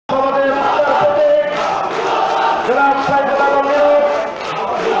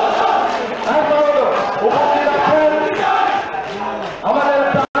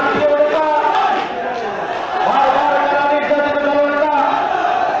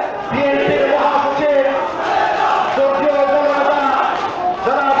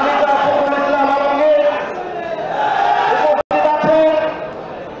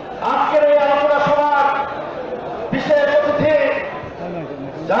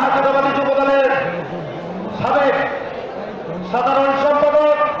জাতীয়তাবাদী যুবদলের সাবেক সাধারণ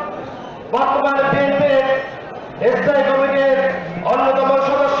সম্পাদক, বর্তমান বিএনপির স্থায়ী কমিটির অন্যতম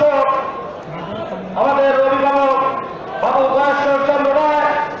সদস্য আমাদের অভিভাবক বাবু গয়েশ্বর চন্দ্র রায়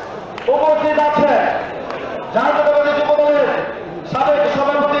উপস্থিত আছেন। জাতীয়তাবাদী যুবদলের সাবেক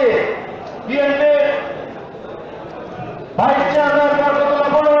সভাপতি, বিএনপির ভাইস চেয়ারম্যান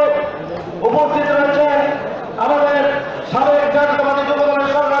উপস্থিত রয়েছেন। আমাদের সাবেক জাতীয়তাবাদী যুবদলের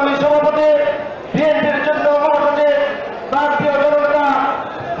সংগ্রামী সভাপতি, বিএনপির জন্য মহাসচিব প্রান্তীয় জনতা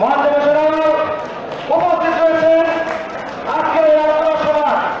মহাদেব উপস্থিত রয়েছেন। আজকের এই আলোচনা সভা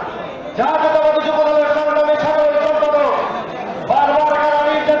জাতীয়তাবাদী যুবদলের সংগ্রামী সাধারণ সম্পাদক, বারবার কারা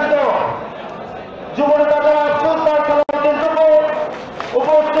নির্যাতিত যুবনেতা যারা সুলতান সালাউদ্দিন টুকু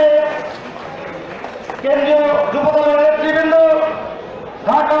উপস্থিত, কেন্দ্রীয় যুবদলের নেতৃবৃন্দ,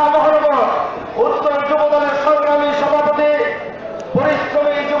 ঢাকা মহানগর উত্তর যুবদলের সংগ্রামী সভাপতি,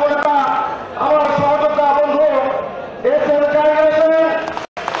 পরিশ্রমী যুবনেতা, আমার সহযোদ্ধা বন্ধু এসএম জেনারেশন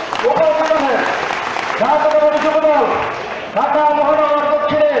উপস্থিত আছেন। জাতীয়তাবাদী যুবদল ঢাকা মহানগর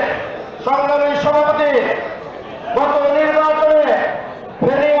দক্ষিণের সংগ্রামী সভাপতি, গত নির্বাচনে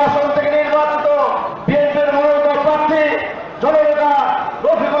ফেনী আসন থেকে নির্বাচিত বিএনপির মনোনীত প্রার্থী জননেতা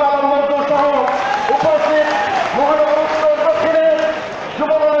রফিকুল আলম মন্টু সহ উপস্থিত মহানগর উত্তর দক্ষিণের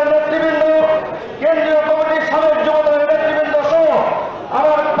যুবদলের নেতৃবৃন্দ, কেন্দ্রীয় কমিটির সাবেক যুবদলের নেতৃবৃন্দ সহ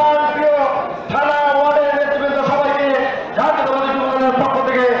আমার প্রাণপ্রিয় থানা ওয়ার্ডের নেতৃবৃন্দ, সবাইকে জাতীয়তাবাদী যুবদলের পক্ষ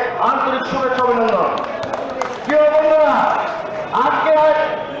থেকে আন্তরিক শুভেচ্ছা অভিনন্দন। প্রিয় বন্ধুরা, আজকে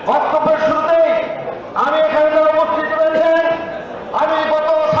বক্তব্যের শুরুতেই আমি এখানে যারা উপস্থিত রয়েছেন, আমি গত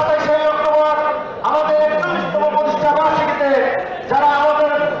 27 অক্টোবর আমাদের 41তম প্রতিষ্ঠা বার্ষিকীতে যারা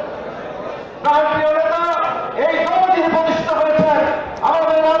আমাদের প্রান্তীয় নেতা এই দলটি প্রতিষ্ঠা করেছেন,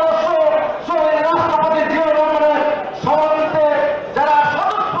 আমাদের আদর্শ শহীদ রাষ্ট্রপতি জিয়াউর রহমানের সমাধিতে যারা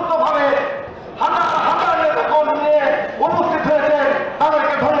স্বতঃস্ফূর্তভাবে হাজার হাজার নেতা কর্মী নিয়ে উপস্থিত হয়েছেন,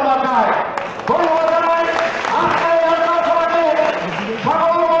 তাদেরকে ধন্যবাদ জানাই। ধন্যবাদ জানাই আজকে এই আলোচনা সভাকে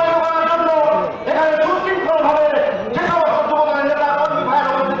সফলময় করার জন্য এখানে সুশৃঙ্খলভাবে যে সমস্ত যুবদলের নেতা কর্মী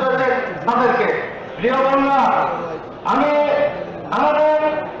ভাইয়েরা উপস্থিত হয়েছেন তাদেরকে। প্রিয় বন্ধুরা, আমি আমাদের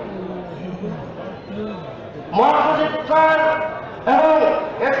মহাসচিব স্যার এবং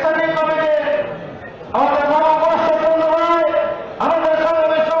স্থানীয় কমিটির আমাদের বাবা গয়েশ্বর চন্দ্র রায়, আমাদের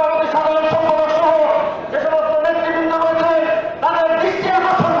সংগ্রামী সভাপতি সাধারণ সম্পাদক সহ যে সমস্ত নেতৃবৃন্দ রয়েছে তাদের দৃষ্টি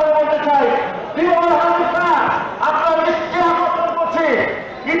আকর্ষণ করে বলতে চাই। প্রিয় হামিদা, আপনার দৃষ্টি আকর্ষণ করছি,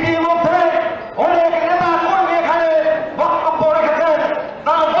 ইতিমধ্যে অনেক নেতা কর্মী এখানে বক্তব্য রেখেছেন,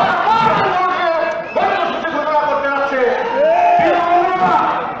 তারা কর্মসূচি ঘোষণা করতে যাচ্ছে। প্রিয় বন্ধুরা,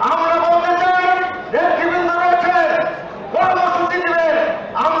 আমরা বলতে চাই নেতৃবৃন্দ রয়েছে, কর্মসূচি দিবেন,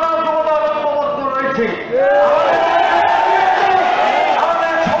 আমরা যুবদল ঐক্যবদ্ধ রয়েছি।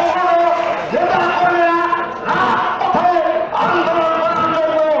 আমাদের সম্পূর্ণ নেতা কর্মীরা রাজপথে আন্দোলন করার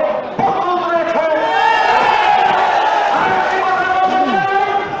জন্য প্রস্তুত রয়েছে। আরেকটি কথা বলতে চাই,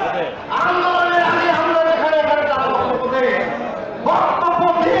 আন্দোলনের আগে আমরা যেখানে বক্তব্য দেই, বক্তব্য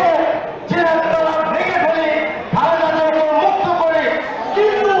দিয়ে যে তারা ভেঙে ফেলি, খালেদাকে মুক্ত করি,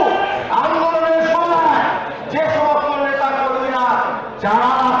 কিন্তু আন্দোলনের সময় যে সমস্ত নেতা কর্মীরা যারা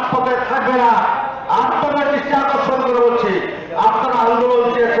রাজপথে থাকবে না, আপনাদের দৃষ্টি আকর্ষণ করে বলছি, আপনারা আন্দোলন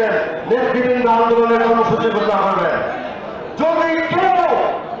চেয়েছেন, নেতৃবৃন্দ আন্দোলনের কর্মসূচি ঘোষণা করবেন। যদি কেউ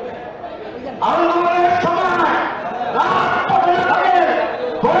আন্দোলনের সময় রাজপথে না থাকে,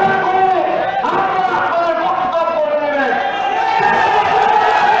 দয়া করে আপনারা আপনাদের বক্তব্য করে নেবেন।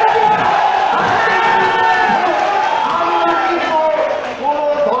 আমরা কিন্তু কোন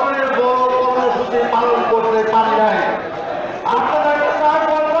ধরনের বড় কর্মসূচি পালন করতে পারি নাই। আপনাদের কাছে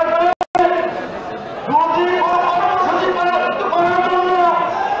আহ্বান করবেন, যদি কোন কর্মসূচি পালন করার জন্য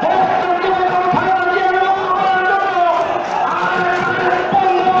দেশকে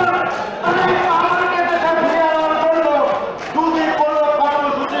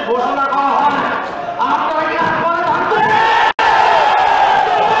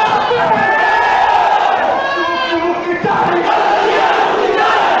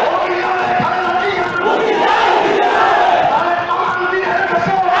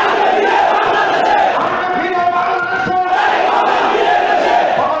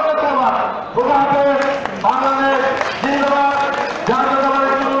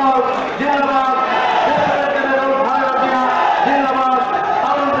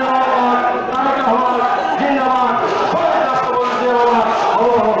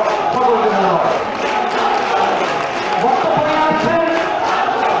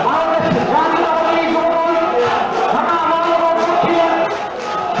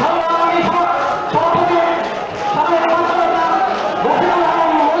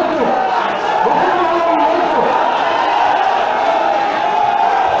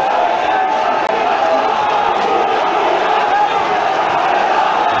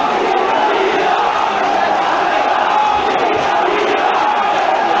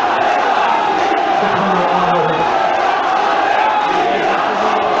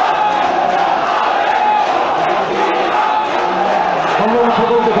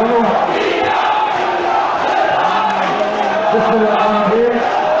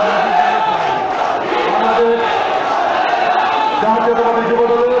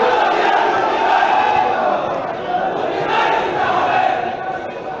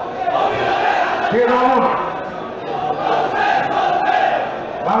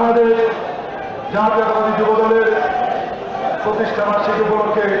বাংলাদেশ জাতীয়তাবাদী যুবদলের প্রতিষ্ঠা বার্ষিকী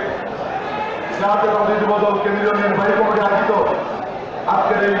উপলক্ষে জাতীয়তাবাদী যুবদল কেন্দ্রীয় নির্বাহী কমিটি আয়োজিত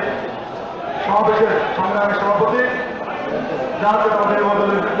আজকের এই সমাবেশের সংগ্রামের সভাপতি, জাতীয়তাবাদী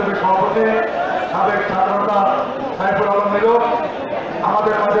যুবদলের বিপ্লবী সভাপতি, সাবেক ছাত্রনেতা সাইফুল আলম নীরব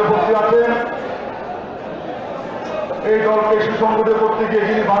আমাদের মাঝে উপস্থিত আছেন। এই দলকে সুসংগঠিত করতে গিয়ে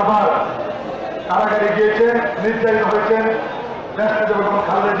যিনি বারবার কারাগারে গিয়েছেন, নির্যাতিত হয়েছেন, দেশনেত্রী বেগম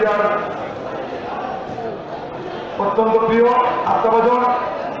খালেদা জিয়ার অত্যন্ত প্রিয় আত্মভাজন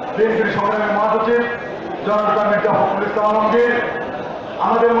বিএনপির সংগ্রামী মহাসচিব জনতা মির্জা ফখরুল ইসলাম আলমগীর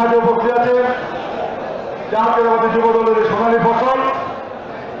আমাদের মাঝে উপস্থিত আছেন। জাতীয়তাবাদী যুবদলের সোনালী ফসল,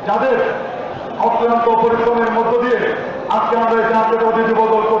 যাদের অক্লান্ত পরিশ্রমের মধ্য দিয়ে আজকে আমরা জাতীয়তাবাদী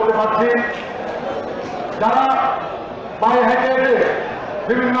যুবদল করতে পারছি, যারা পায়ে হেঁটে হেঁটে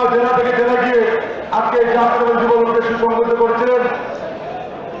বিভিন্ন জেলা থেকে জেলা গিয়ে আজকে জাতীয়তাবাদী যুবদলকে সুসংগঠিত করেছিলেন,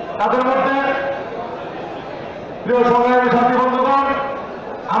 তাদের মধ্যে প্রিয় সংগ্রামী সাথী বন্ধুগণ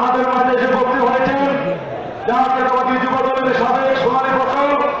আমাদের মাঝে এসে উপস্থিত হয়েছেন জাতীয়তাবাদী যুবদলের সাবেক সোনালী ফসল,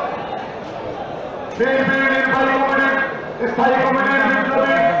 বিএনপি নির্বাহী কমিটির স্থায়ী কমিটির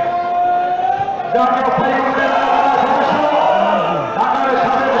বিপ্লবী, জাতীয় স্থায়ী কমিটির সদস্য, ঢাকার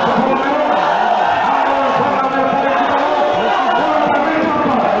সাবেক সফল আন্দোলন সংগ্রামের পরিচিত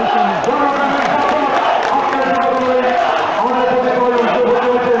আমাদের প্রতিষ্ঠা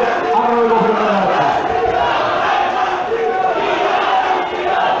হয়েছে। আমরা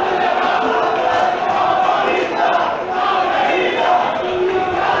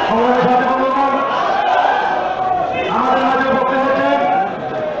অভিনন্দন আমাদের মাঝে উপস্থিত হয়েছেন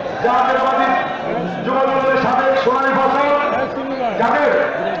জাতীয়তাবাদী যুবদলের সাবেক সোনালী ফসল, যাদের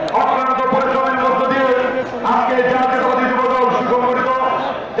অক্লান্ত পরিশ্রমের মধ্য দিয়ে আজকে জাতীয়তাবাদী যুবদল সুসংগঠিত,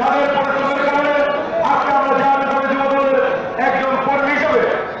 যাদের পরিশ্রমের কারণে আজকে আমরা জাতীয়তাবাদী যুবদলের একজন কর্মী হিসেবে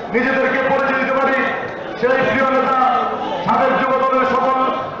নিজেদেরকে পরিচয় দিতে পারি। সেই প্রিয় নেতা, সাবেক যুবদলের সকল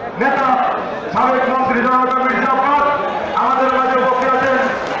নেতা, সাবেক মন্ত্রী জনতা মির্জা ফখরুল আমাদের মাঝে উপস্থিত আছেন।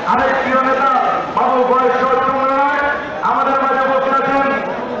 আরেক প্রিয় নেতা বাবু বয়স আমাদের মাঝে উপস্থিত আছেন।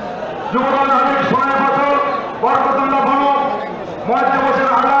 যুবদলের আরেক সোনালী ফসল বরকতুল্লাহ বনু, মুয়াজ্জেম হোসেন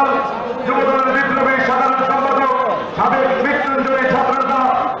আগাল, যুবদলের বিপ্লবী সাধারণ সম্পাদক, সাবেক মৃত্যুঞ্জয়ী ছাত্রনেতা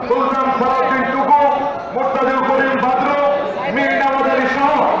সুলতান সালাউদ্দিন টুকু, মুর্তাজুল করিম ভাদ্র, মীর নামাজ আলী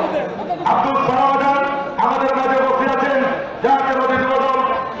সহ আব্দুল সালাম আমাদের মাঝে উপস্থিত আছেন। জাতীয়তাবাদী যুবদল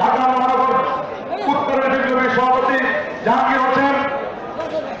ঢাকা মহানগর উত্তরের বিপ্লবী সভাপতি জাহাঙ্গীর হোসেন,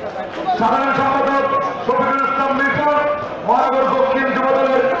 সাধারণ সম্পাদক শফিকুল ইসলাম মির্জা, মহানগর দক্ষিণ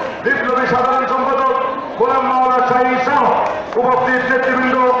যুবদলের বিপ্লবী সাধারণ সম্পাদক গোলাম মাওলা শাহী সহ উপস্থিত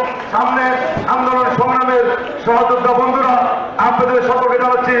নেতৃবৃন্দ, সামনে আন্দোলন সংগ্রামের সহযোদ্ধা বন্ধুরা, আপনাদের সকলকে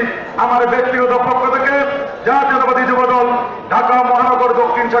জানাচ্ছি আমার ব্যক্তিগত পক্ষ থেকে জাতীয়তাবাদী যুবদল ঢাকা মহানগর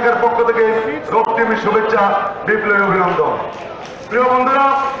দক্ষিণ শাখার পক্ষ থেকে রক্তিম শুভেচ্ছা, বিপ্লবী অভিনন্দন। প্রিয় বন্ধুরা,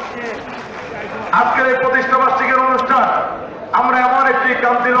 আজকের এই প্রতিষ্ঠা বার্ষিকীর অনুষ্ঠান আমরা এমন একটি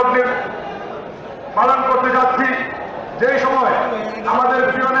ক্রান্তি লগ্নে পালন করতে যাচ্ছি, যেই সময় আমাদের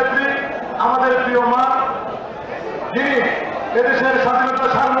প্রিয় নেত্রী, আমাদের প্রিয় মা, যিনি এদেশের স্বাধীনতা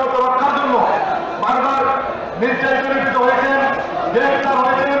সার্বভৌমত্ব রক্ষার জন্য বারবার নির্যাতিত হয়েছেন, গ্রেফতার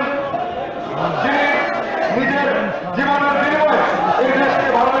হয়েছেন, যিনি নিজের জীবনের বিনিময়ে এই দেশকে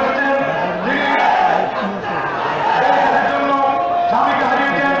ভালোবেসেছেন, যিনি এই দেশের জন্য স্বামীকে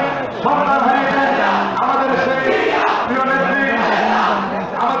হারিয়েছেন, সন্তান হারিয়েছেন, আমাদের সেই প্রিয় নেত্রী,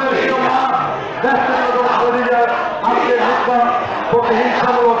 আমাদের প্রিয় মা আজকে মিথ্যা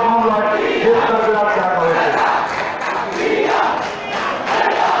প্রতিহিংসামূলক মামলায় গ্রেফতার করে আজকে রাখা হয়েছে।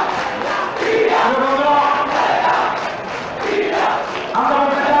 আমরা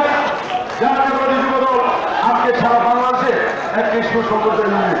বলতে চাই জাতীয়তাবাদী যুবদল আজকে সারা বাংলাদেশে একটি সুসংগঠিত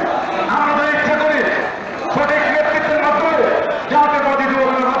ইউনিট। আমরা তো ইচ্ছা করি সঠিক নেতৃত্বের মাধ্যমে, জাতীয়তাবাদী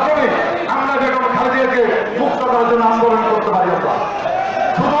যুবদলের মাধ্যমে আমরা বেগম খালেদা জিয়াকে মুক্ত করার জন্য আন্দোলন করতে পারি। আমরা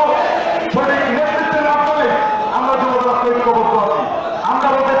শুধু সঠিক নেতৃত্বের মাধ্যমে আমরা যুবদল ঐক্যবদ্ধ আছি। আমরা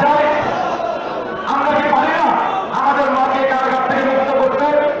বলতে চাই, আমরা কি পারি না আমাদের মাকে কারাগার থেকে মুক্ত করতে?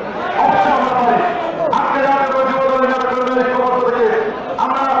 অবশ্যই আমরা পারি। আজকে জাতীয় যুবদলের যারা কর্মী ঐক্যবদ্ধ থেকে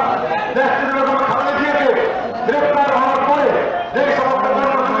আমরা দেশটির বেগম খালেদা জিয়াকে গ্রেফতার হওয়ার পরে যে সমস্ত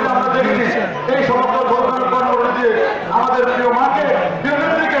কর্মসূচি আমরা দেখছি, এই সমস্ত কর্মসূচি দিয়ে আমাদের প্রিয় মাকে, প্রিয়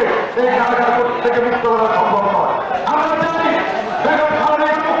নেত্রীকে এই কারাগার থেকে মুক্ত করা সম্ভব নয়। আমরা চাই বেগম খালেদা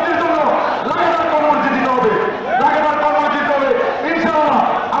জিয়ার মুক্তির জন্য লাগাতার কর্মসূচি দিতে হবে, লাগাতার কর্মসূচি দিতে হবে। ইনশাআল্লাহ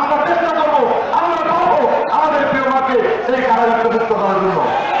আমরা চেষ্টা করবো, আমরা পাবো আমাদের প্রিয় মাকে এই কারাগার থেকে মুক্ত করার জন্য।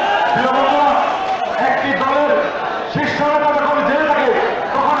 প্রিয় বন্ধুরা, একটি দলের শীর্ষ নেতা যখন জেলে থাকে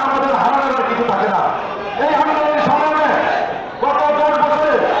তখন আমাদের হারানোর কিছু থাকে না। এই আন্দোলনের সংগ্রামে গত 10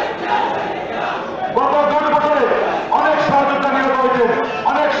 বছরে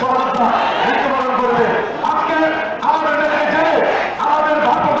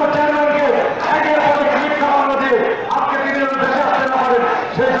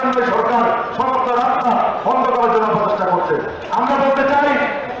সেই জন্যই সরকার সমস্ত রাস্তা বন্ধ করার জন্য প্রচেষ্টা করছে। আমরা বলতে চাই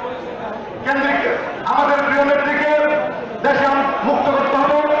কেন্দ্রিক আমাদের প্রিয় নেত্রীকে দেশে মুক্ত করতে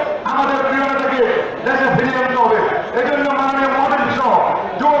হবে, আমাদের প্রিয় নেতাকে দেশে ফিরিয়ে আনতে হবে। এই জন্য মাননীয় মহাদেব সহ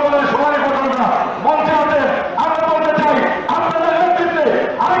যুব দলের সোনালী প্রধানরা মঞ্চে আছেন। আমরা বলতে চাই আপনাদের নেতৃত্বে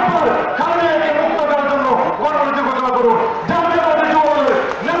আরেকবার খালেদাকে মুক্ত করার জন্য গণতান্ত্রিক ঘোষণা করুন। জাতীয় যুব দলের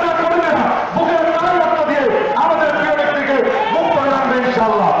নেতা কর্মীরা বুকের তালে রক্ত দিয়ে আমাদের প্রিয় নেত্রীকে মুক্ত করে আনবে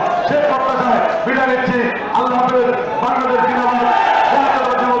ইনশাআল্লাহ। সে প্রত্যাশায় বিদায় নিচ্ছি। আল্লাহ হাফেজ। বাংলাদেশ জিন্দাবাদ, জাতীয়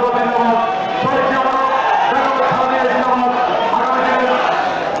যুব দল জিন্দাবাদ, শহীদ জিয়াউর বেগম খালেদা জিন্দাবাদ। আগামী দিনে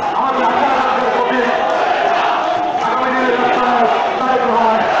আমাদের আগামী দিনের রাষ্ট্রনায়ক তারেক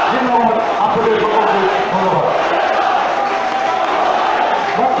রহমান জিন্দাবাদ। আপনাদের সকলকে ধন্যবাদ।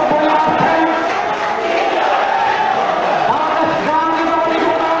 বক্তব্য নিয়ে আসছেন বাংলাদেশ গ্রাম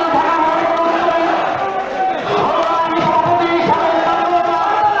যুবদল ঢাকা মহানগর সংগ্রামী সভাপতি সাবেক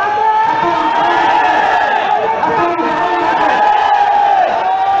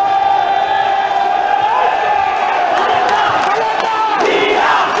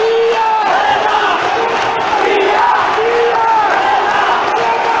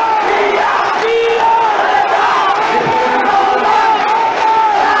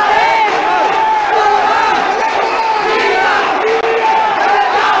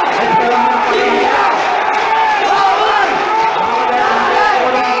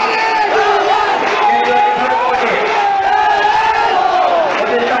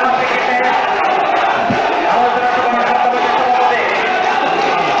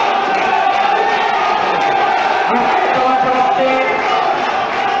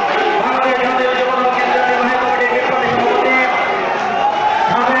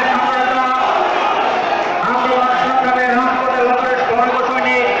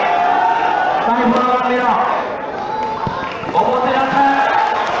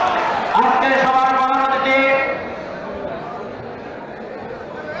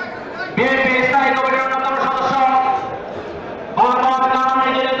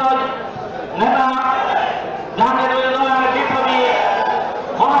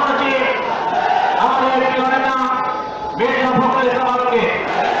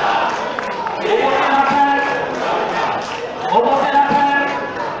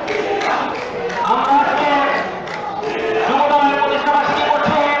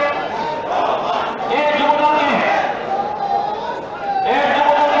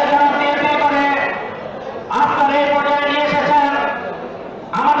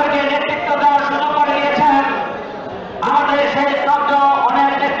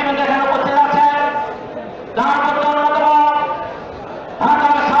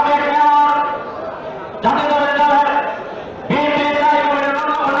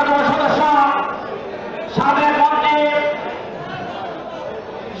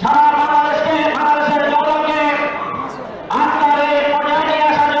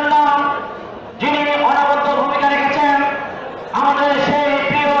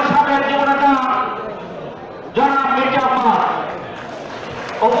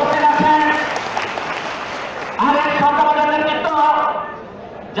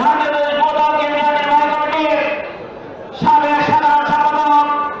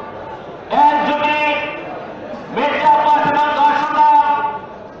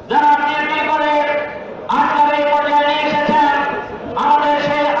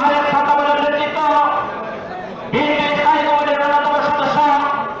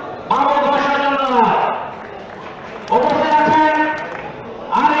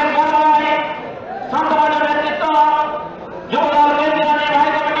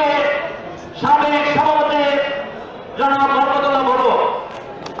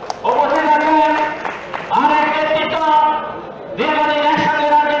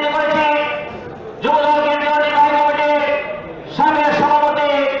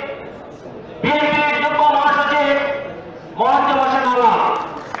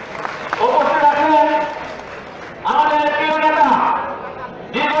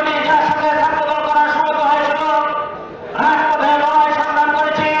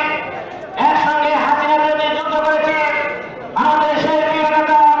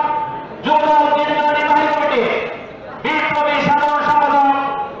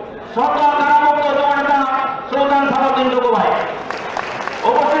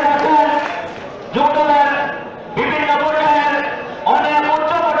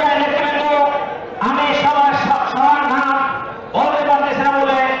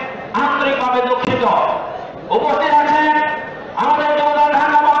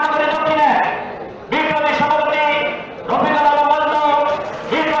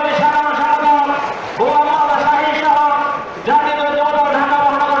জাতীয় যুবদল ঢাকা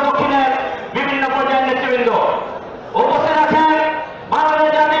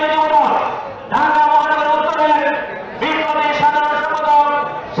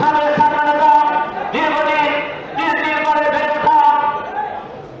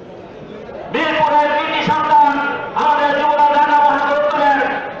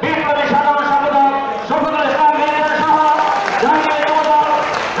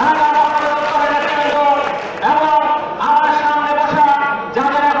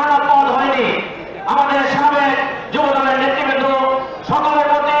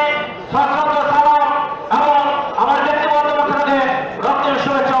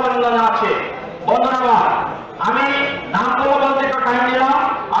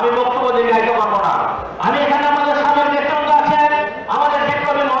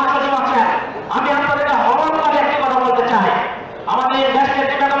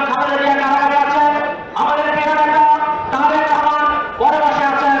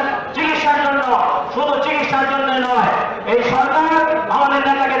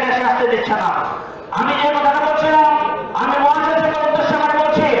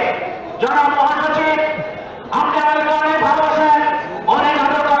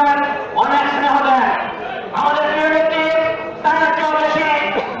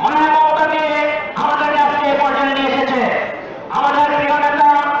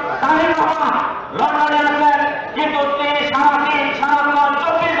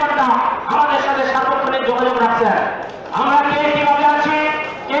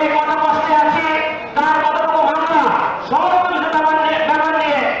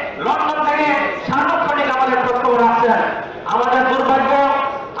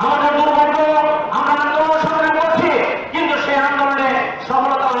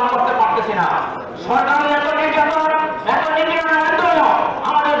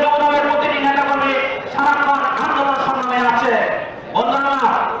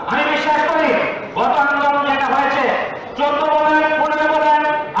 14 বলেন 15 বলেন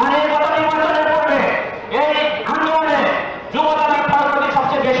আর এই গত নির্বাচনের পূর্বে এই আন্দোলনে যুবদলের ফলপ্রতি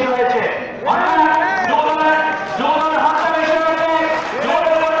সবচেয়ে বেশি হয়েছে। অর্থাৎ যুবদলের হত্যা বেশি হয়েছে,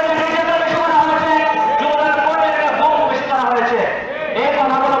 যুবদলের কর্মীদের নির্যাতন বেশি করা হয়েছে, যুবদলের কর্মীদেরকে বোম বেশি করা হয়েছে। এই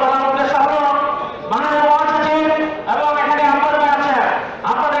কথাগুলো বলার উদ্দেশ্য হলো মাননীয় মহাসচিব এবং এখানে আপনারা আছেন,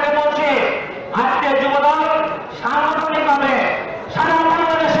 আপনাদেরকে বলছি আজকে যুবদল সাংগঠনিকভাবে সারা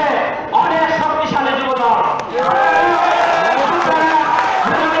বাংলাদেশে অনেক শক্তিশালী যুবদল।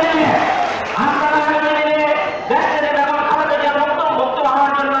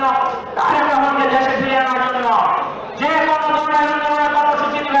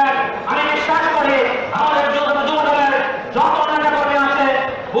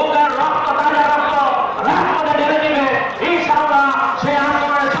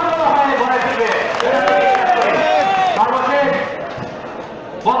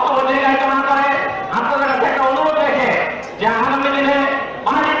 বক্তব্য দীর্ঘায়িত না করে আপনাদের কাছে একটা অনুরোধ রেখে যে আগামী দিনে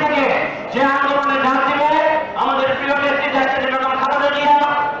বাহির থেকে যে আন্দোলনে ডাক দিবে আমাদের প্রিয় নেত্রী দেশনেত্রী বেগম খালেদা জিয়া,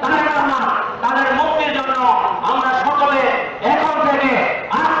 তারেক রহমান, তাদের মুক্তির জন্য আমরা সকলে এখন থেকে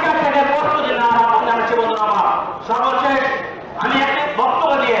আজকের থেকে প্রস্তুতি নেওয়ার আহ্বান জানাচ্ছি। বন্ধুরা আমার, সর্বশেষ আমি একটি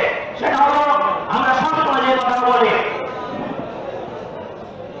বক্তব্য দিয়ে সেটা হলো আমরা সবসময় যে কথা বলি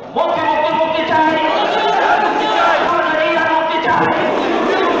মুক্তি মুক্তি মুক্তি চাই, মুক্তি চাই,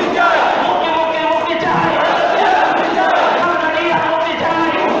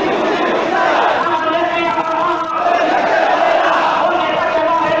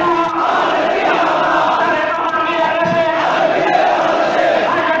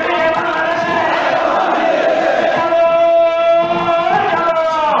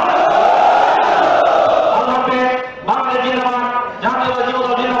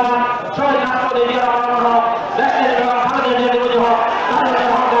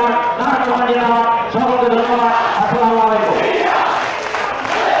 সকলকে ধন্যবাদ। আসসালামু আলাইকুম।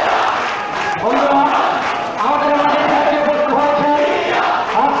 বন্ধুরা, আমাদের মাঝে উপস্থিত হয়েছে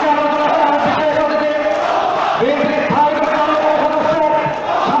আজকে আলোচনা সভার বিশেষ অতিথি বিএনপির স্থায়ী কমিটির সদস্য,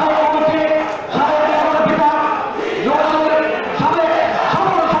 সাবেক মন্ত্রী, সাবেক নির্বাচন পিতা, যুবদলের সাবেক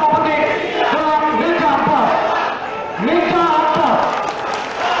সাধারণ সভাপতি জনাব মির্জা আব্বাস।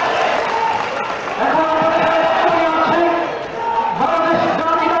 এখন আমাদের সাথে আছেন বাংলাদেশ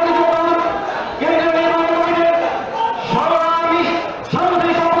জাতীয়তাবাদী যুবদল কেন্দ্রীয় নির্বাহী কমিটির সাংগঠনিক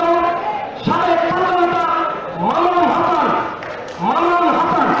সম্পাদক সাবেক ছাত্রনেতা মামুন হাসান।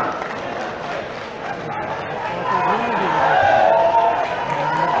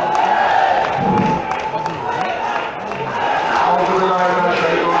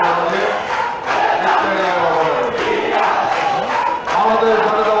 আমাদের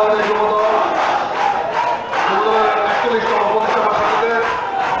জাতীয়তাবাদী যুবদলের 41তম প্রতিষ্ঠা বার্ষিকীতে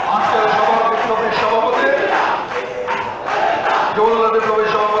আজকের সভার বিপ্লবী সভাপতি, যুবদলের বিপ্লবী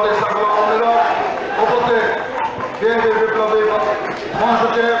সভাপতি সাকলা মন্দিরা, উপস্থিত বিএনপির বিপ্লবী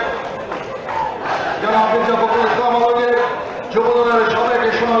মহাসচিব জনাব মির্জা ফখরুল ইসলাম আলমগীর, যুবদলের সাবেক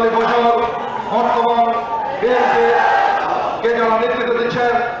সোনালী ফসল, বর্তমান বিএনপি কে যারা নেতৃত্ব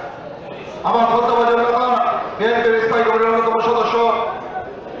দিচ্ছেন, আমার শ্রদ্ধাভাজন নেতা বিএনপির স্থায়ী কমিটির অন্যতম সদস্য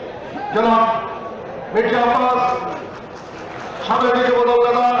জনাব মির্জা আব্বাস, সাবেক যুবদল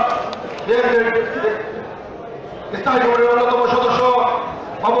নেতা বিএনপির স্থায়ী কমিটির অন্যতম সদস্য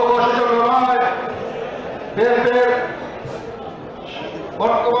অবকাশচন্দ্র রায়, বিএনপির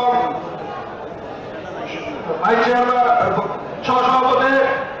বর্তমান ভাইস চেয়ারম্যান সহসভাপতি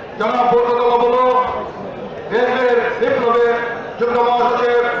জনাব বরকতুল্লাহ বুলু, বিএনপির বিপ্লবী যুগ্ম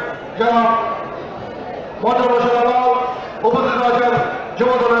মহাসচিব জনাব মজর হোসেন আলাল, উপস্থিত আছেন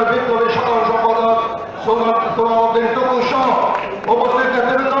যুবদলের বিপ্লবী সাধারণ সম্পাদক সোলাউদ্দিন টুকু সহ উপস্থিত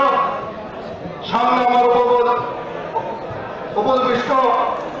নেতৃবৃন্দ। সামনে আমার উপবিষ্ট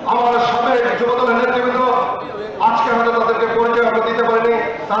আমার সাবেক যুবদলের নেতৃবৃন্দ, আজকে হয়তো তাদেরকে পরিচয় আমরা দিতে পারিনি,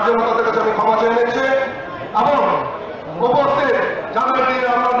 তার জন্য তাদের কাছে আমি ক্ষমা চেয়ে নিচ্ছি। এবং উপস্থিত যাদের দিয়ে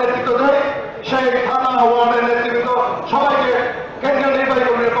আমরা নেতৃত্ব দেই সেই থানা ওয়ার্ডের নেতৃবৃন্দ সবাইকে কেন্দ্রীয় নির্বাহী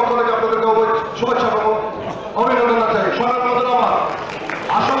কমিটির পক্ষ থেকে আপনাদেরকে শুভেচ্ছা এবং অভিনন্দন জানাই। ধন্যবাদ।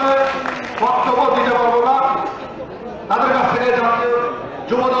 আসলে বক্তব্য দিতে পারবো না, তাদের কাছ থেকে জাতীয়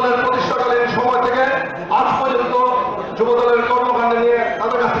যুবদলের প্রতিষ্ঠাকালীন সময় থেকে আজ পর্যন্ত যুবদলের কর্মকাণ্ড নিয়ে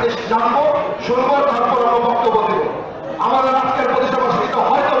তাদের কাছ থেকে জানবো, শুনবো, তারপর আমরা বক্তব্য দেব। আমাদের আজকের প্রতিষ্ঠা বার্ষিকীতে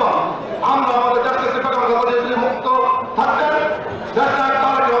হয়তো আমরা আমাদের দেশকে যদি মুক্ত থাকতেন, দেশটা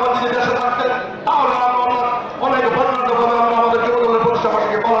তারেক রহমান যদি দেশে থাকতেন, তাহলে আমরা অনেক বর্ণাঢ্যভাবে আমরা আমাদের যুবদলের প্রতিষ্ঠা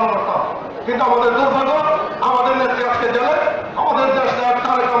বার্ষিকী পালন করতাম। কিন্তু আমাদের দুর্ভাগ্য, আমাদের নেত্রী আজকে জেলে, আমাদের দেশটা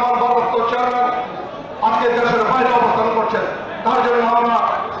তারেক রহমান ভারপ্রাপ্ত চেয়ারম্যান আজকে দেশের বাইরে অবস্থান করছেন। তার জন্য আমরা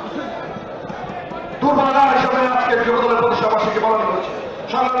দুর্ভাগ্য হিসেবে আমি আজকে যুবদলের প্রতিষ্ঠা বার্ষিকী পালন করছি।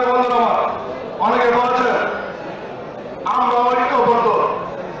 সংগ্রামী বন্ধুরা আমার, অনেকে বলেছেন আমরা ঐক্যবদ্ধ,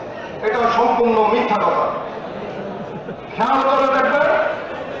 এটা সম্পূর্ণ মিথ্যা কথা। খেয়াল করে দেখবেন,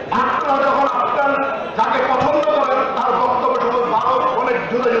 আপনারা যখন আপনার যাকে পছন্দ করেন তার বক্তব্য সময় অনেক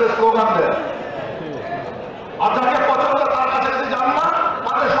জুড়ে জুড়ে স্লোগান দেন, আর যাকে পছন্দ তার কাছে যদি যান না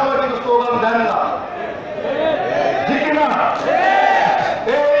তাদের সময় কিন্তু স্লোগান দেন না, ঠিক না?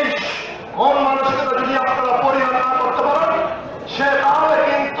 এই মন মানসিকতা যদি আপনারা পরিহার না করতে পারেন, সে তাহলে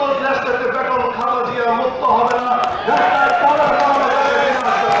কিন্তু দেশ থেকে বেতন খাতা দিয়ে মুক্ত হবে না।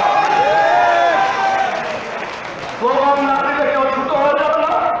 স্লোগান না দিলে কেউ ছোট হয়ে যাবে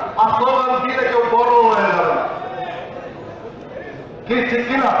না, আর স্লোগান দিলে কেউ বড় হয়ে যাবে না, কি ঠিক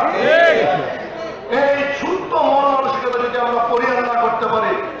কিনা? এই ছোট্ট মন মানসিকতা যদি আমরা পরিহার না করতে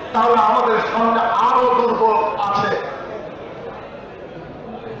পারি তাহলে আমাদের সামনে আরো দুর্বল আছে।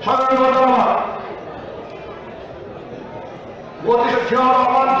 জিয়াউর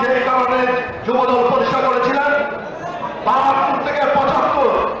রহমান যে কারণে যুবদল প্রতিষ্ঠা করেছিলেন, ৭২ থেকে ৭৫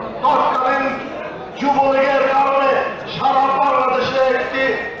 তৎকালীন যুবলীগের কারণে সারা বাংলাদেশে একটি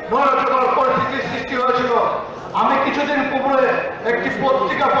নৈরাজ্যকর পরিস্থিতির সৃষ্টি হয়েছিল। আমি কিছুদিন পূর্বে একটি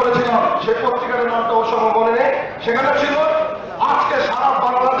পত্রিকা পড়েছিলাম, সেই পত্রিকার নামটা অবশ্য মনে নেই। সেখানে ছিল আজকে সারা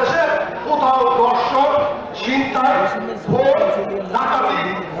বাংলাদেশে কোথাও দর্শন, ছিনতাই, ভোট, ডাকাতি,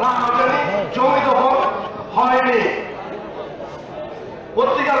 রাহাজানি, জমি দখল হয়নি।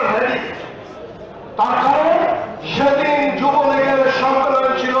 পত্রিকার ভ্যালি, তার কারণ সেদিন যুবলীগের সম্মেলন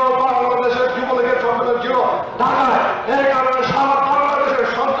ছিল, বাংলাদেশের যুবলীগের সম্মেলন ছিল ঢাকায়। এই কারণে সারা বাংলাদেশের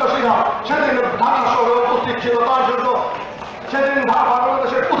সন্ত্রাসীরা সেদিন ঢাকা শহরে উপস্থিত ছিল। তার জন্য সেদিন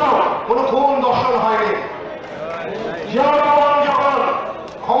বাংলাদেশের কোথাও কোনো খুন দর্শন হয়নি। জিয়াউর রহমান যখন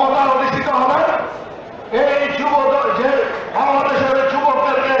ক্ষমতায় অধিষ্ঠিত হলেন, এই যুবদল যে বাংলাদেশের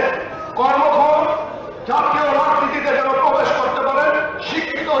যুবকদেরকে কর্মক্ষম জাতীয় রাজনীতিতে যেন প্রবেশ করতে পারেন,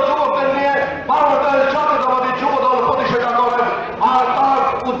 শিক্ষিত যুবকদের নিয়ে বাংলাদেশ জাতীয়তাবাদী যুবদল প্রতিষ্ঠা করেন। আর তার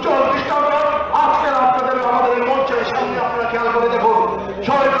উজ্জ্বল দৃষ্টান্ত আজকের আপনাদের আমাদের মঞ্চের সামনে আপনারা খেয়াল করে দেখুন,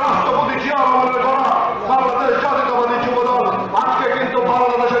 শহীদ রাষ্ট্রপতি জিয়াউর রহমানের গড়া বাংলাদেশ জাতীয়তাবাদী যুবদল আজকে কিন্তু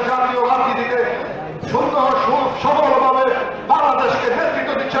বাংলাদেশের জাতীয় রাজনীতিতে সুন্দর সফলভাবে বাংলাদেশকে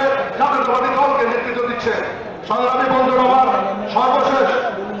নেতৃত্ব দিচ্ছে, জাতীয়তাবাদী দলকে নেতৃত্ব দিচ্ছে। সংগ্রামী বন্ধুরা আমার, সর্বশেষ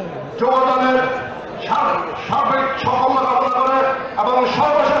যুবদলের সার্বিক সাফল্য কামনা করে এবং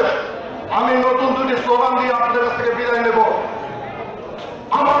সর্বশেষ আমি নতুন দুটি স্লোগান দিয়ে আপনাদের কাছ থেকে বিদায় নেব।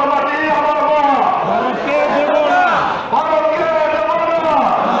 আমার মাটি আমার মা, ভারতকে দেব না, ভারতকে দেব না,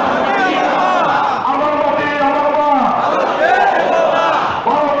 আমার মাটি আমার মা, ভারতকে দেব না,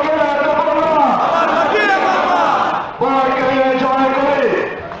 ভারতকে দেব না, ভয়কে জয় করে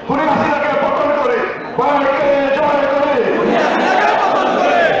খুনি হাসিনাকে পতন করে, ভয়কে জয় করে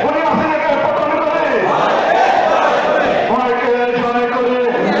খুনি হাসিনাকে পতন করে, ভয়কে জয় করে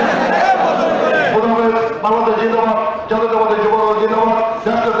বাংলাদেশ জিন্দাবাদ, জাতীয়তাবাদী যুবদল জিন্দাবাদ,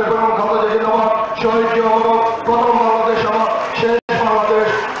 রাষ্ট্রপতি বেগম খালেদা জিন্দাবাদ, শহীদ জিয়াউর রহমান, প্রথম বাংলাদেশ আমার, শেষ বাংলাদেশ,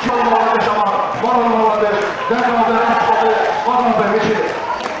 জীবন বাংলাদেশ আমার, মরণ বাংলাদেশ। দেখা হবে রাজপথে, কথা হবে মিছিলে।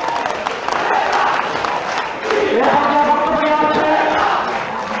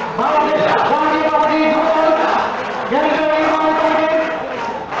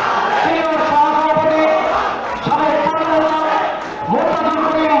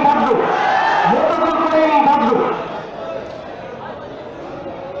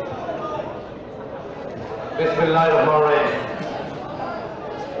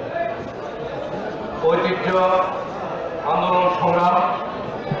 ঐতিহ্য, আন্দোলন, সংগ্রাম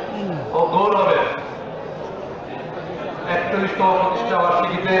ও গৌরবের ৪১তম প্রতিষ্ঠা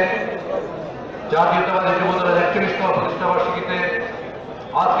বার্ষিকীতে, জাতীয়তাবাদী যুবদলের ৪১তম প্রতিষ্ঠা বার্ষিকীতে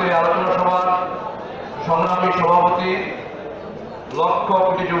আজকের এই আলোচনা সভার সংগ্রামী সভাপতি, লক্ষ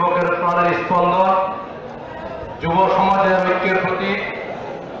কোটি যুবকের প্রাণের স্পন্দন, যুব সমাজের ঐক্যের প্রতি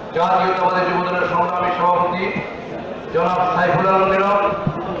জাতীয়তাবাদী যুবদলের সংগ্রামী সভাপতি জনাব সাইফুল আলম নীরব,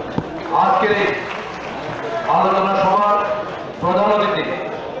 আজকের এই আলোচনা সভার প্রধান অতিথি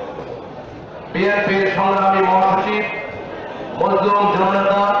বিএনপির সংগ্রামী মহাসচিব, মজলুম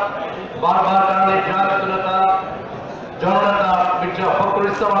জননেতা, বারবার কারণে জাতীয় নেতা, জননেতা মির্জা ফখরুল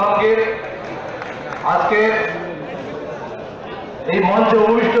ইসলাম আলমগীর, আজকে এই মঞ্চে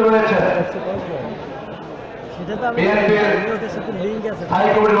উপবিষ্ট রয়েছেন বিএনপির স্থায়ী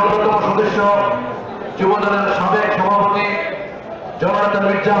কমিটির অন্যতম সদস্য, যুবদলের সাবেক সভাপতি জননেতা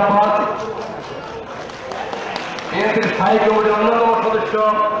মির্জা আব্বাস, বিএনপির স্থায়ী কমিটির অন্যতম সদস্য,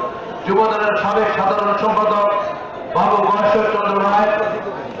 যুবদলের সাবেক সাধারণ সম্পাদক বাবু গণেশ্বর চন্দ্র রায়,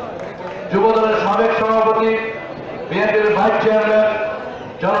 যুবদলের সাবেক সভাপতি, বিএনপির ভাইস চেয়ারম্যান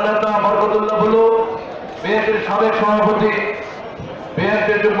জননেতা বরকতুল্লাহ বুলু, বিএনপির সাবেক সভাপতি,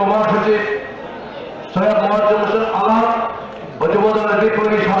 বিএনপির যুগ্ম মহাসচিব সৈয়দ মোয়াজ্জেম হোসেন আলম ও যুবদলের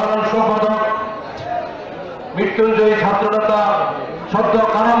বিপ্লবী সাধারণ সম্পাদক, মৃত্যুঞ্জয়ী ছাত্রনেতা, সদ্য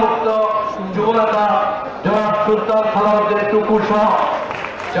কারামুক্ত যুবনেতা জনাব সুলতান সালাউদ্দিন টুকু সহ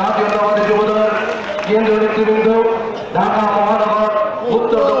জাতীয়তাবাদী যুবদলের কেন্দ্রীয় নেতৃবৃন্দ, ঢাকা মহানগর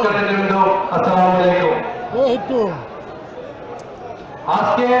উত্তর দক্ষিণ নেতৃবৃন্দ, আসসালামু আলাইকুম।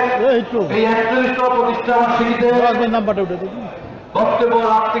 আজকে এই 41তম প্রতিষ্ঠা বার্ষিকীতে বক্তব্য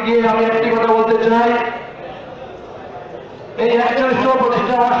রাখতে গিয়ে আমি একটি কথা বলতে চাই। এই 41তম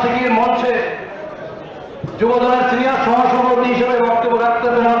প্রতিষ্ঠা বার্ষিকীর মঞ্চে যুবদলের সিনিয়র সহসভাপতি হিসেবে বক্তব্য রাখতে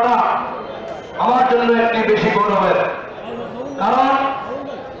পারাটা আমার জন্য একটি বেশি গৌরবের, কারণ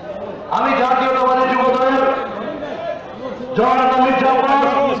আমি জাতীয়তাবাদী যুবদলের জননেতা মির্জা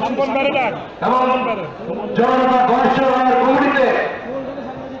এবং জননেতা গণেশ রায়ের কমিটিতে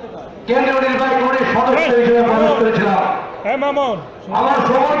কেন্দ্রীয় নির্বাহী কমিটির সদস্য হিসেবে প্রবেশ করেছিলাম। আমার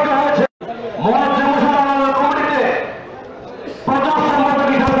সৌভাগ্য হয়েছে মোয়াজ্জেম হোসেন আলমের কমিটিতে প্রচার সম্পাদক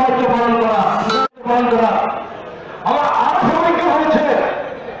হিসেবে দায়িত্ব পালন করা। আমার আরো সৌভাগ্য হয়েছে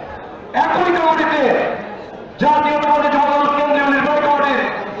একই কমিটিতে জাতীয়তাবাদী যুবদল কেন্দ্রীয় নির্বাহী কমিটির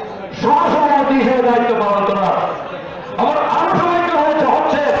সহসভাপতি হিসেবে দায়িত্ব পালন করা। আমার আরো সৌভাগ্য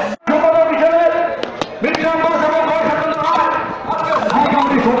হচ্ছে সম্পাদক হিসেবে মির্জা আব্বাস এবং আজকে স্থায়ী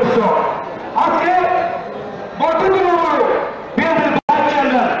কমিটির সদস্য, আজকে বর্তমান বিএনপির ভাইস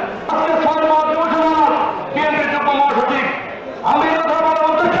চেয়ারম্যান, আজকে সৈয়দ মোয়াজ্জেম হোসেন আলম বিএনপির যুগ্ম মহাসচিব। আমি এই কথা বলার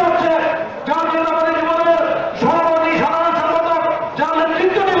উদ্দেশ্য হচ্ছে জাতীয়তাবাদী যুবদলের সভাপতি সাধারণ সম্পাদক যারা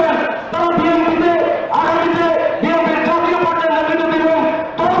নেতৃত্ব দেবেন তারা বিএনপিতে আগামীতে বিএনপির জাতীয় পর্যায়ে নেতৃত্ব দেবেন,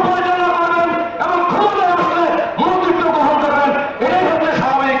 দল পরিচালনা করবেন এবং ক্ষমতায় আসলে মন্ত্রিত্ব গ্রহণ করবেন। এটাই হচ্ছে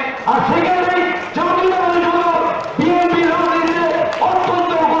স্বাভাবিক। আর সেখানেই জাতীয়তাবাদী যুবদল বিএনপির রাজনীতিতে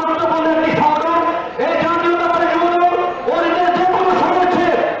অত্যন্ত গুরুত্বপূর্ণ একটি সংগঠন। এই জাতীয়তাবাদী যুবদল অতীতে যে কোনো সমস্যে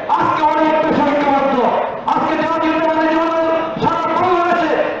আজকে অনেক বেশি ঐক্যবদ্ধ। আজকে জাতীয়তাবাদী যুবদল সারা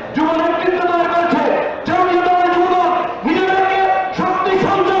বাংলাদেশে যুব নেতৃত্ব তৈরি করেছে। জাতীয়তাবাদী যুবদল নিজেদেরকে শক্তি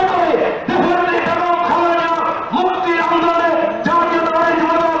সঞ্চয় করে দেশের এবং খালেদা মুক্তির আন্দোলনে জাতীয়তাবাদী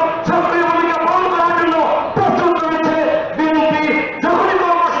যুবদল সক্রিয় ভূমিকা পালন করার জন্য প্রস্তুত রয়েছে। বিএনপি যখনই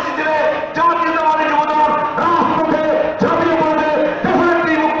কর্মসূচি দিলে জাতীয়তাবাদী যুবদল রাজপথে ঝাঁপিয়ে পড়বে।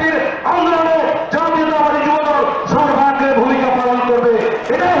 দেশের মুক্তির আন্দোলনে জাতীয়তাবাদী যুবদল সর্বাগ্রে ভূমিকা পালন করবে।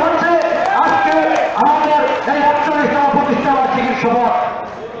 এটাই হচ্ছে আজকে আমাদের এই 41তম প্রতিষ্ঠা বার্ষিকীর শপথ।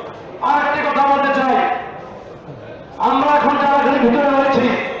 আরেকটি কথা বলতে চাই, আমরা এখন যারা এখানে ভিতরে রয়েছি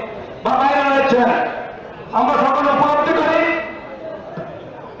বা বাইরে রয়েছেন, আমরা সকলে উপলব্ধি করি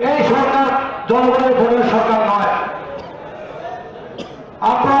এই সরকার জনগণের ভোটের সরকার নয়।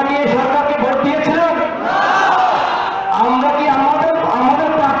 আপনারা কি এই সরকারকে ভোট দিয়েছিলেন? আমরা কি আমাদের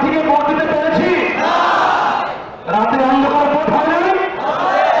প্রার্থীকে ভোট দিতে পেরেছি? রাতে অন্ধকার ভোট হয়নি?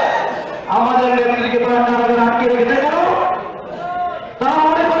 আমাদের নেত্রীকে তারা কারাগারে আটকে রেখেছে কেন? তারা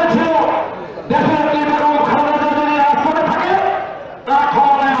মনে করেছিল দেশের বেগম খালেদা যদি রাজপথে থাকে তারা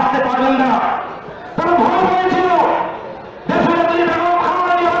ক্ষমতায় আসতে পারবেন না। তারা ভয় পেয়েছিল দেশের বেগম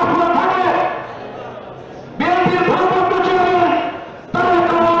খালেদা যদি রাজপথে থাকে বিএনপির ভারপ্রাপ্ত চেয়ারম্যান তারেক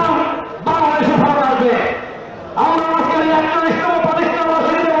রহমান বাংলাদেশে ফেরত আসবে। আমরা আজকের এই 41তম প্রতিষ্ঠা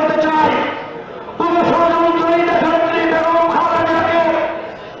বার্ষিকীতে বলতে চাই, কোন ষড়যন্ত্র এই দেশের বেগম খালেদাকে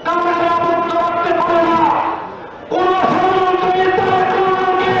কারাগারে আবদ্ধ রাখতে পারে না। কোন ষড়যন্ত্র এই তারেক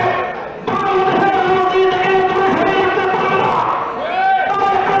রহমানকে বাংলাদেশের রাজনীতি থেকে দূরে সরিয়ে রাখতে পারে না।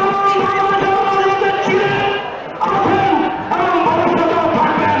 তারেক রহমান বাংলাদেশের রাজনীতিতে ছিলেন, আছেন এবং ভবিষ্যতেও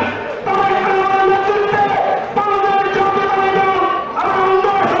থাকবেন। তারেক রহমানের নেতৃত্বে বাংলাদেশ জাতীয়তাবাদী দল এবং অন্য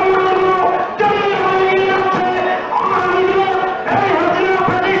সংগঠনগুলো যেভাবে এগিয়ে যাচ্ছে, আগামী দিনে এই হাসিনা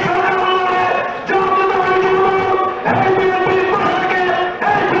প্রেমী সরকার আমলে জাতীয়তাবাদী যুবদল এই বিএনপির পাশে থেকে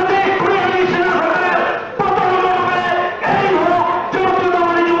এই প্রেমী খুনিহানি সেনা সরকারের পতন করবে। এই হোক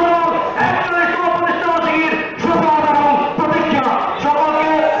জাতীয়তাবাদী যুবদল 41তম প্রতিষ্ঠা বার্ষিকীর শপথ এবং প্রতিজ্ঞা। সকলকে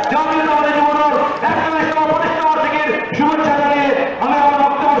জাতীয়তাবাদী যুবদল 41তম প্রতিষ্ঠা বার্ষিকীর শুভেচ্ছা জানিয়ে আমি আমার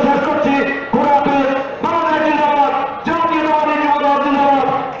বক্তব্য শেষ করছি। খোদা হাফেজ। বাংলাদেশ জিন্দাবাদ, জাতীয়তাবাদী যুবদল জিন্দাবাদ,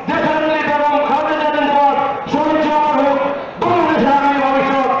 দেশের নেত্রী বেগম খালেদা জিন্দাবাদ, শহীদ জিয়াউর হোক, বাংলাদেশের আগামী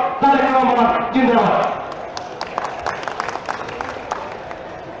ভবিষ্যৎ তারেক রহমান জিন্দাবাদ।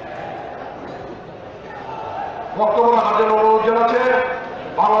 বক্তব্য রাখার জন্য অনুরোধ জানাচ্ছে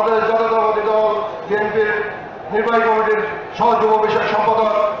বাংলাদেশ জাতীয়তাবাদী দল বিএনপির নির্বাহী কমিটির সহ যুব বিষয়ক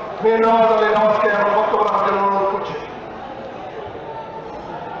সম্পাদক মীর নওয়াজ আলী নওয়াজকে এখন বক্তব্য রাখার জন্য অনুরোধ করছি।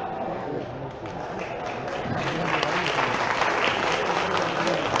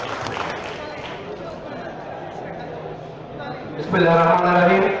 বিসমিল্লাহির রহমানির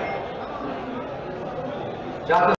রহিম। জাতীয়